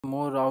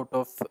More out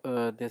of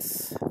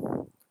this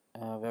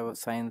Web of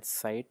Science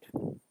site,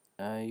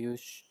 you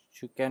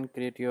can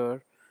create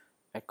your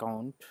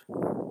account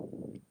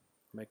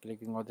by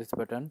clicking on this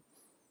button.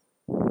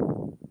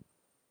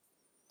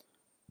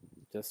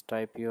 Just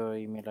type your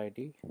email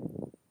ID.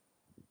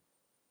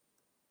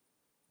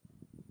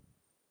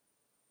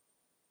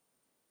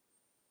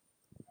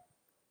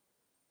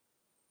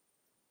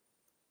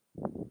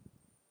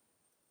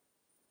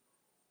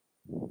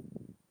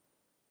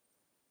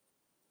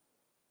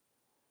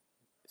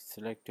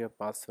 Select your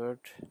password.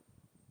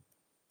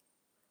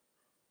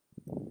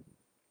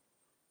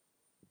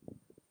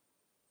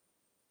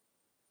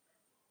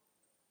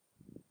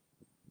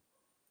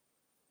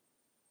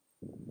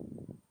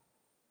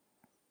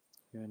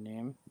 Your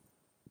name.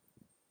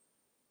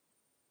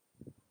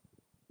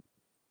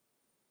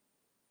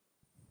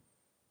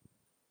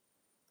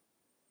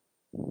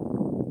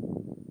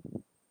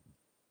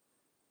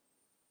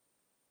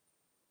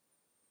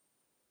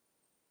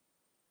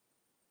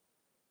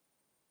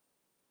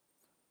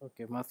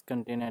 Okay, must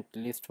contain at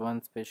least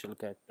one special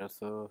character,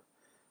 so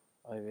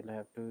I will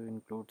have to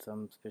include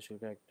some special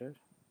character.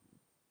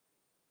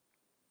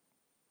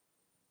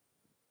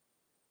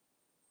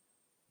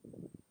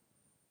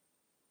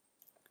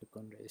 Click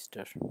on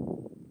register.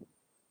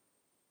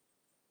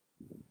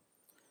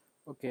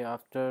 Okay,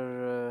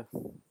 after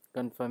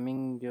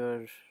confirming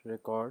your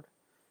record,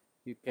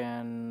 you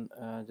can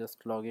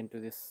just log into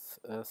this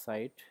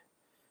site.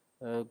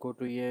 Go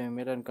to your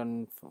email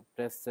and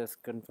press this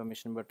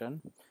confirmation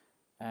button,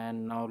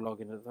 and now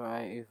log in. So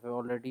I've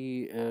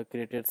already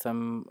created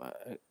some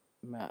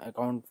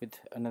account with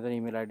another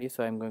email ID,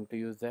 so I'm going to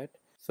use that.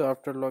 So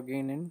after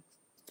logging in,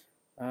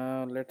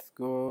 let's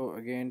go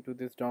again to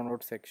this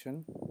download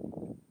section.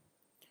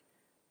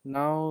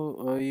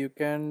 Now you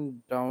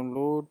can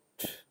download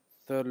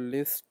the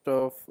list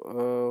of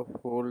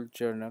whole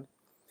journal.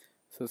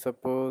 So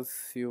suppose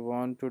you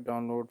want to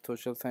download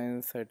Social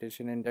Science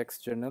Citation Index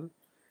journal,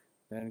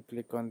 then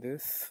click on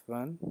this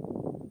one.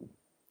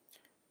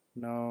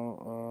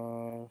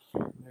 Now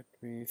let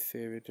me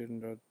save it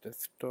in the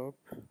desktop.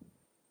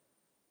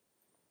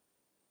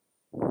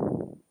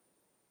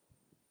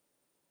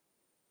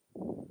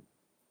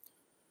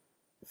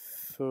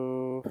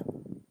 So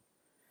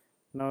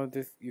now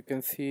this, you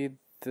can see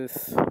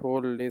this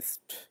whole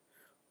list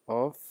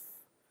of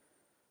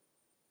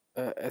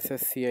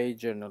SSCI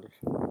journal.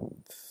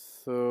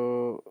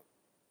 So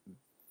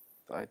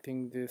I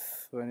think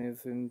this one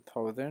is in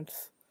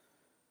thousands.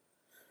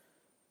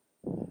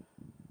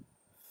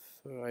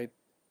 So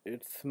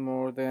it's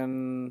more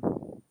than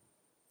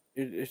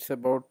it's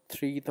about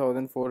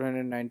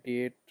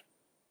 3,498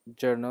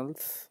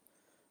 journals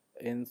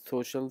in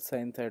Social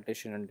Science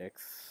Citation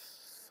Index.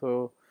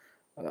 So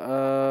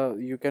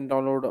you can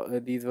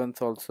download these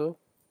ones also.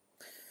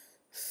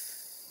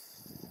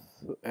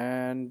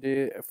 And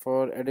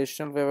for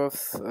additional Web of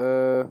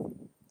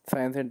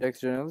Science Index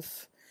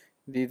journals,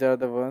 these are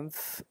the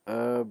ones,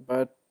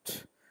 but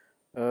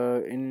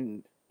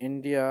in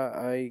India,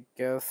 I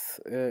guess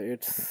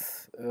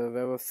it's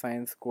Web of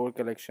Science core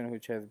collection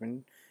which has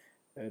been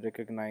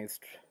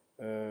recognized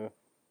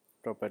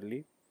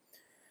properly.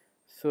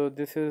 So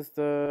this is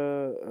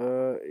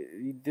the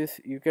this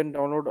you can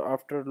download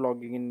after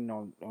logging in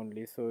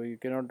only, so you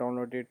cannot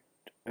download it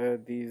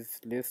these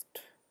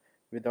list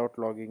without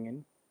logging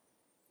in.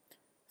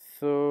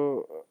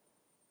 So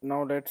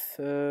now let's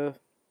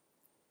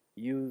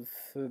use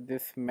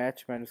this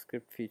match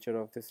manuscript feature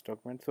of this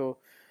document. So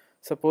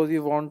suppose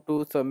you want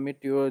to submit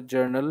your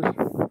journal,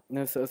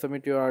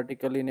 submit your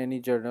article in any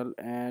journal,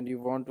 and you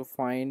want to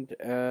find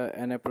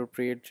an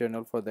appropriate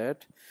journal for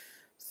that.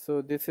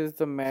 So this is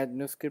the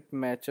manuscript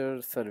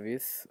matcher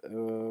service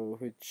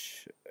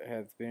which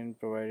has been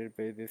provided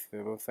by this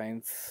Web of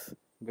Science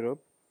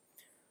group.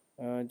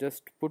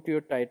 Just put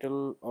your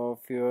title of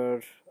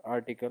your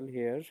article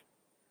here.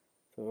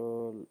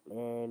 So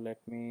let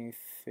me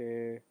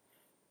say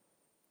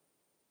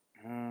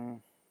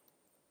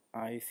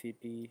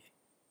ICT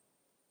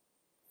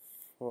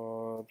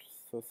for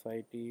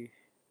society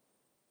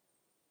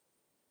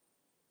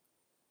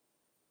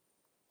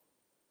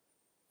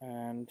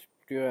and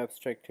put your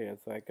abstract here.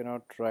 So I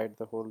cannot write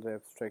the whole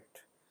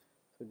abstract,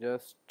 so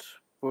just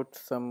put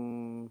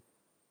some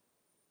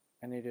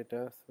any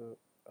data. So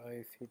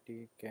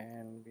ICT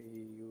can be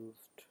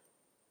used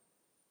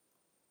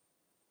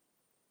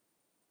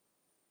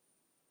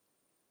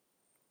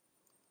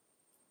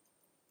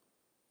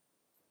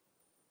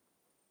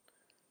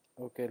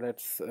okay.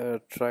 Let's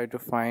try to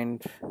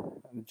find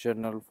a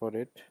journal for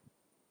it.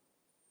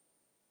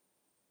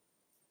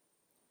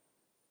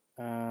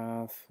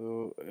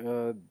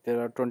 There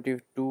are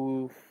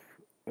 22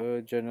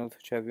 journals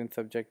which have been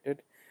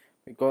subjected,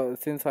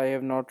 because since I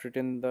have not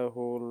written the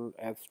whole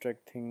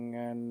abstract thing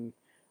and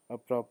a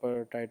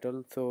proper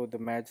title, so the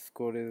match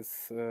score is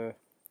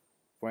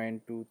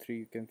 0.23.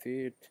 You can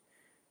see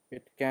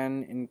it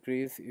can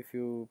increase if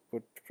you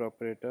put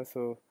proper data.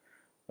 So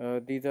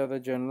these are the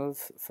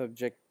journals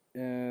suggested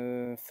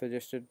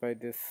by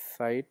this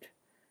site,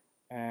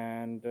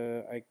 and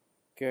I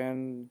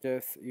can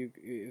just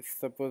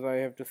suppose I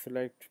have to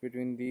select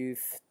between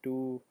these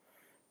two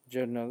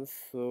journals,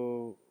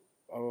 so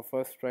our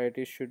first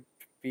priority should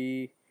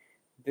be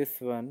this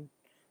one,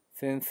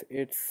 since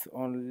it's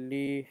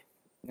only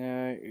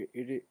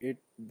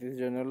this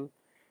journal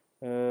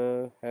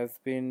has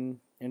been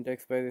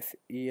indexed by this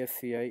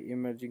ESCI,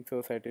 Emerging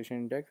Source Citation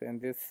Index,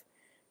 and this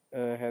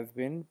has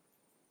been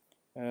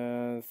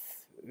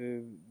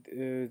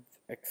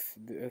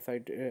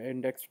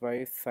indexed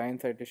by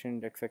Science Citation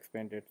Index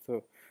Expanded.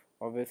 So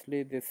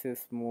obviously this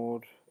is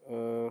more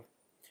uh,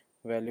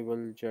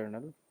 valuable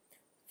journal.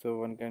 So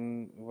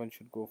one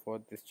should go for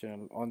this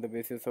journal on the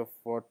basis of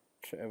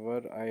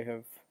whatever I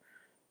have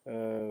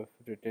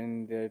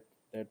written that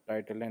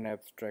title and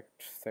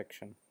abstract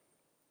section.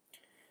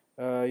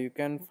 You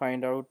can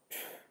find out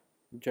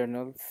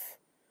journals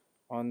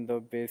on the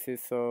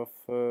basis of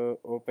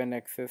open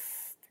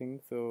access thing.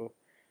 So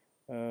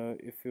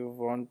if you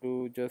want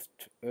to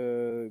just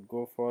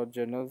go for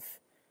journals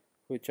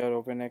which are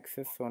open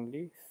access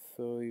only,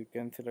 so you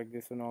can select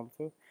this one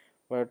also.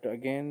 But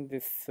again,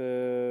 this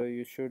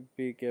you should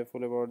be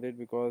careful about it,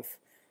 because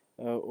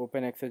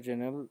open access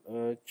journal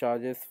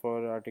charges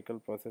for article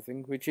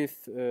processing, which is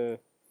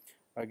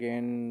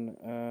again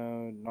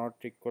not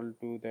equal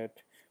to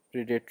that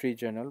predatory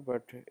journal,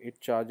 but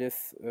it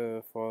charges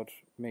for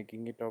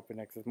making it open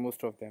access,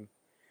 most of them.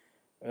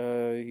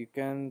 You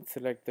can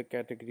select the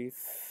categories,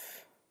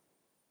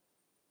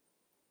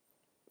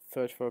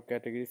 search for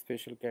categories,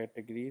 special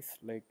categories,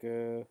 like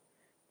there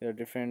are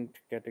different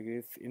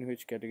categories, in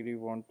which category you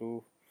want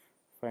to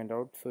find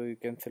out. So you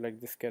can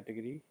select this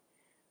category.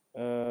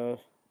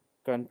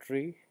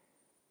 Country,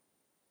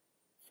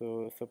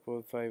 so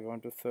suppose I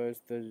want to search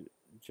the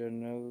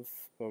journals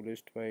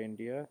published by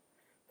India,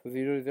 so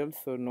zero results,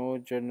 so no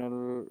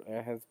journal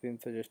has been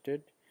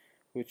suggested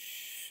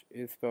which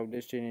is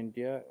published in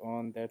India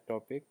on that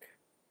topic,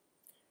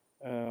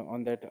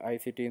 on that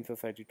ICT in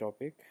society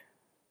topic.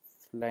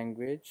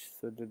 Language,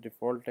 so the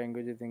default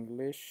language is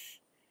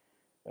English.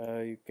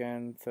 You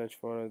can search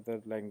for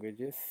other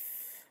languages.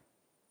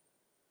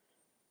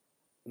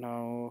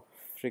 Now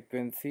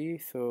frequency,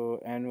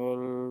 so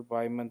annual,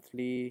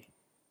 bi-monthly,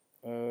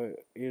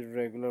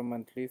 irregular,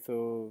 monthly,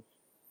 so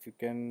you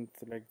can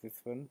select this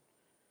one.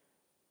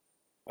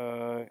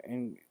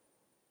 In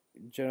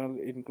journal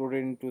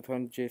included in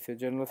 2000 JC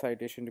journal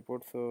citation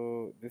report,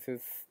 so this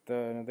is the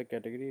another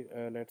category.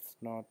 Let's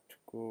not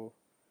go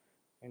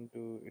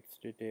into its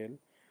detail,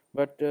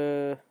 but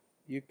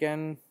you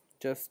can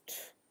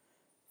just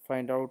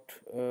find out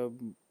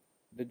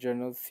the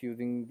journals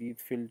using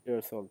these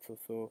filters also.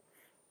 So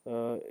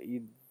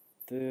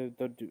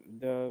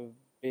the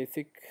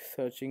basic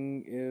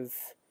searching is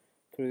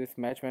through this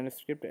match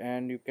manuscript,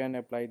 and you can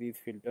apply these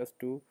filters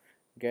to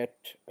get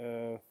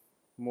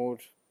more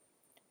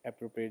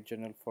appropriate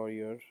journal for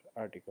your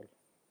article.